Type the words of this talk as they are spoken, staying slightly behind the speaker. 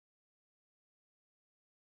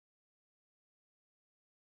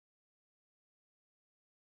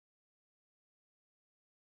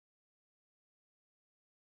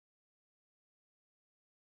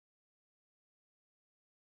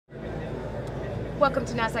Welcome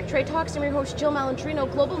to Nasdaq Trade Talks. I'm your host, Jill Malandrino,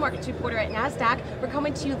 Global Markets Reporter at Nasdaq. We're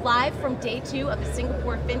coming to you live from day 2 of the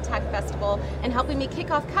Singapore Fintech Festival, and helping me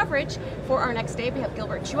kick off coverage for our next day, we have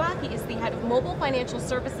Gilbert Chuah. He is the head of mobile financial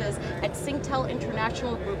services at Singtel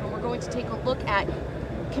International Group, and we're going to take a look at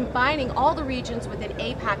combining all the regions within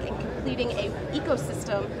APAC and completing an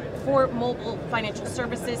ecosystem for mobile financial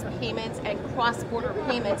services, payments, and cross-border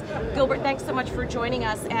payments. Gilbert, thanks so much for joining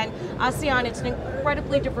us. And ASEAN, it's an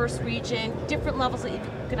incredibly diverse region, different levels of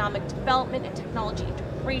economic development and technology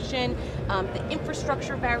integration. The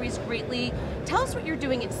infrastructure varies greatly. Tell us what you're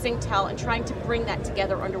doing at Singtel and trying to bring that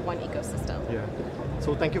together under one ecosystem. Yeah,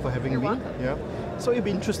 so thank you for having me. Welcome. Yeah, so it'd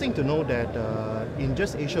be interesting to know that in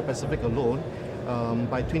just Asia Pacific alone,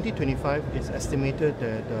 by 2025, it's estimated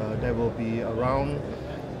that there will be around,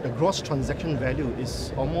 the gross transaction value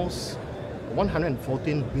is almost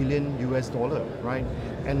 114 billion US dollar, right?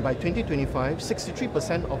 And by 2025,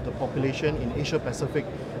 63% of the population in Asia Pacific,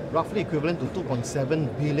 roughly equivalent to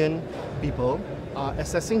 2.7 billion people, are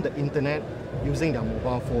accessing the internet using their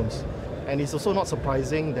mobile phones. And it's also not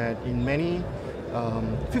surprising that in many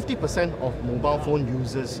 50% of mobile phone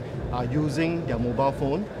users are using their mobile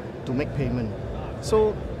phone to make payment.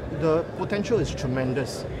 So the potential is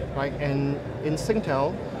tremendous, right? And in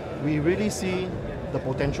Singtel, we really see the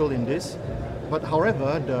potential in this. But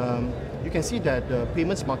however, you can see that the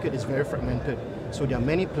payments market is very fragmented. So there are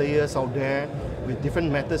many players out there with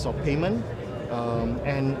different methods of payment,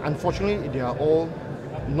 and unfortunately, they are all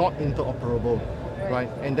not interoperable, right?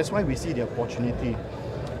 And that's why we see the opportunity.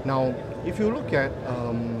 Now, if you look at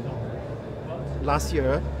last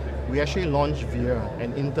year, we actually launched Via,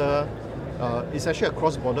 it's actually a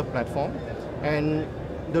cross-border platform. And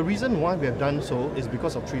the reason why we have done so is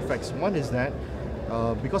because of 3 facts. One is that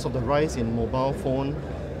because of the rise in mobile phone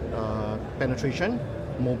penetration,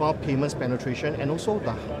 mobile payments penetration, and also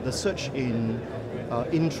the surge in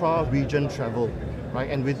intra-region travel, right?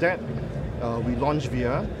 And with that, we launched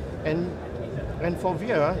Via, and for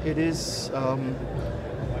Via, it is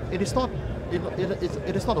not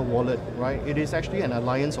a wallet, right? It is actually an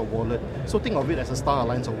alliance of wallet. So think of it as a star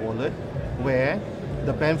alliance of wallet, where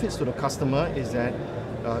the benefits to the customer is that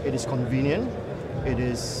it is convenient, it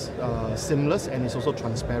is seamless, and it's also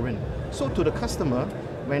transparent. So to the customer,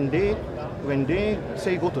 when they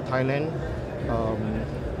say go to Thailand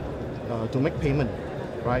to make payment,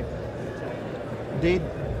 right? They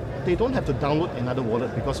don't have to download another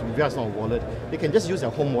wallet because Via is not a wallet. They can just use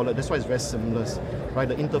their home wallet. That's why it's very seamless, right?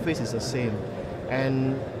 The interface is the same,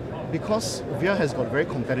 and because Via has got very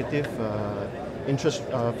competitive interest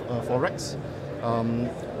forex,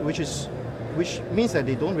 which means that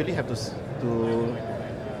they don't really have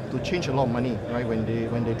to change a lot of money, right, when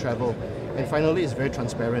they travel. And finally, it's very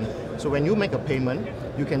transparent. So when you make a payment,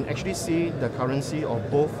 you can actually see the currency of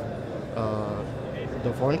both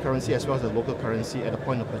the foreign currency as well as the local currency at the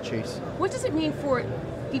point of purchase. What does it mean for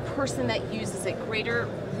the person that uses it, greater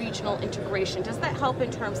regional integration? Does that help in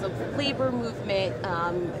terms of labor movement,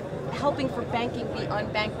 helping for banking the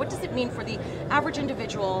unbanked? What does it mean for the average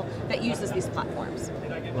individual that uses these platforms?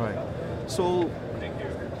 Right. So,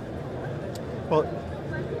 well,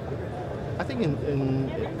 I think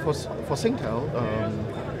for Singtel,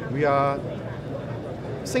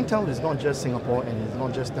 Singtel is not just Singapore and it's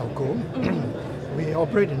not just telco. We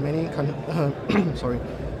operate in many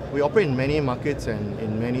we operate in many markets and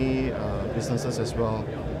in many businesses as well,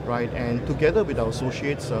 right? And together with our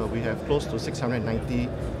associates, we have close to 690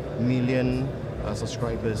 million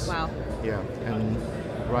subscribers. Wow. Yeah, and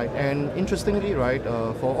right. And interestingly, right,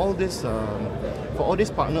 for all these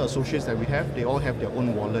partner associates that we have, they all have their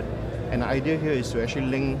own wallet. And the idea here is to actually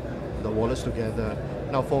link the wallets together.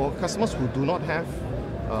 Now, for customers who do not have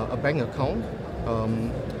a bank account,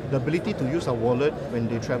 the ability to use a wallet when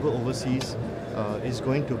they travel overseas is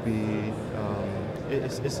going to be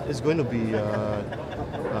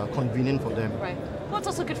convenient for them. Right. Well, it's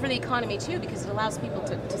also good for the economy too, because it allows people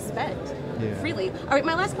to spend freely. All right.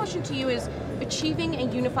 My last question to you is: achieving a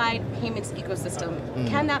unified payments ecosystem,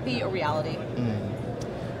 can that be a reality?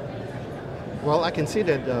 Well, I can say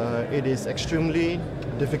that it is extremely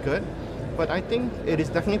difficult, but I think it is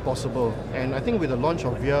definitely possible. And I think with the launch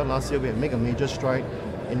of Via last year, we have made a major stride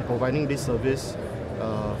in providing this service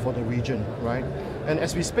for the region, right? And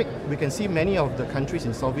as we speak, we can see many of the countries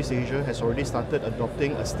in Southeast Asia has already started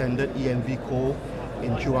adopting a standard EMV code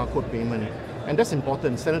in QR code payment. And that's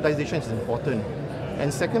important. Standardization is important.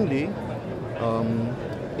 And secondly,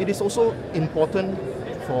 it is also important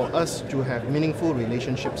for us to have meaningful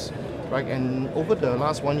relationships, right? And over the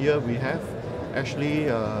last 1 year, we have actually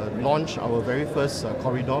launched our very first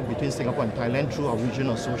corridor between Singapore and Thailand through our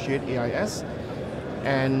regional associate AIS.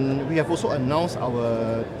 And we have also announced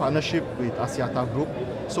our partnership with Axiata Group.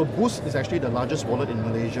 So Boost is actually the largest wallet in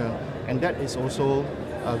Malaysia, and that is also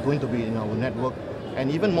going to be in our network. And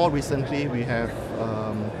even more recently, we have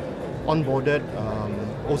onboarded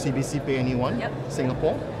OCBC Pay Anyone,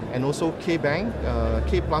 Singapore, and also K-Bank,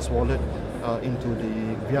 K Plus Wallet into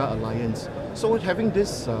the VIA Alliance. So having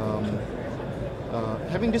this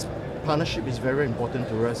partnership is very important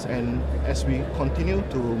to us, and as we continue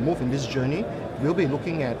to move in this journey, we'll be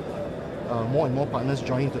looking at more and more partners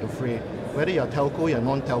joining to the fray. Whether you're telco, you're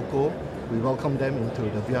non-telco, we welcome them into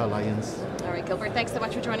the VIA Alliance. All right, Gilbert, thanks so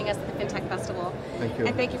much for joining us at the FinTech Festival. Thank you.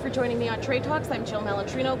 And thank you for joining me on Trade Talks. I'm Jill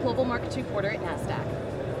Malandrino, Global Markets Reporter at Nasdaq.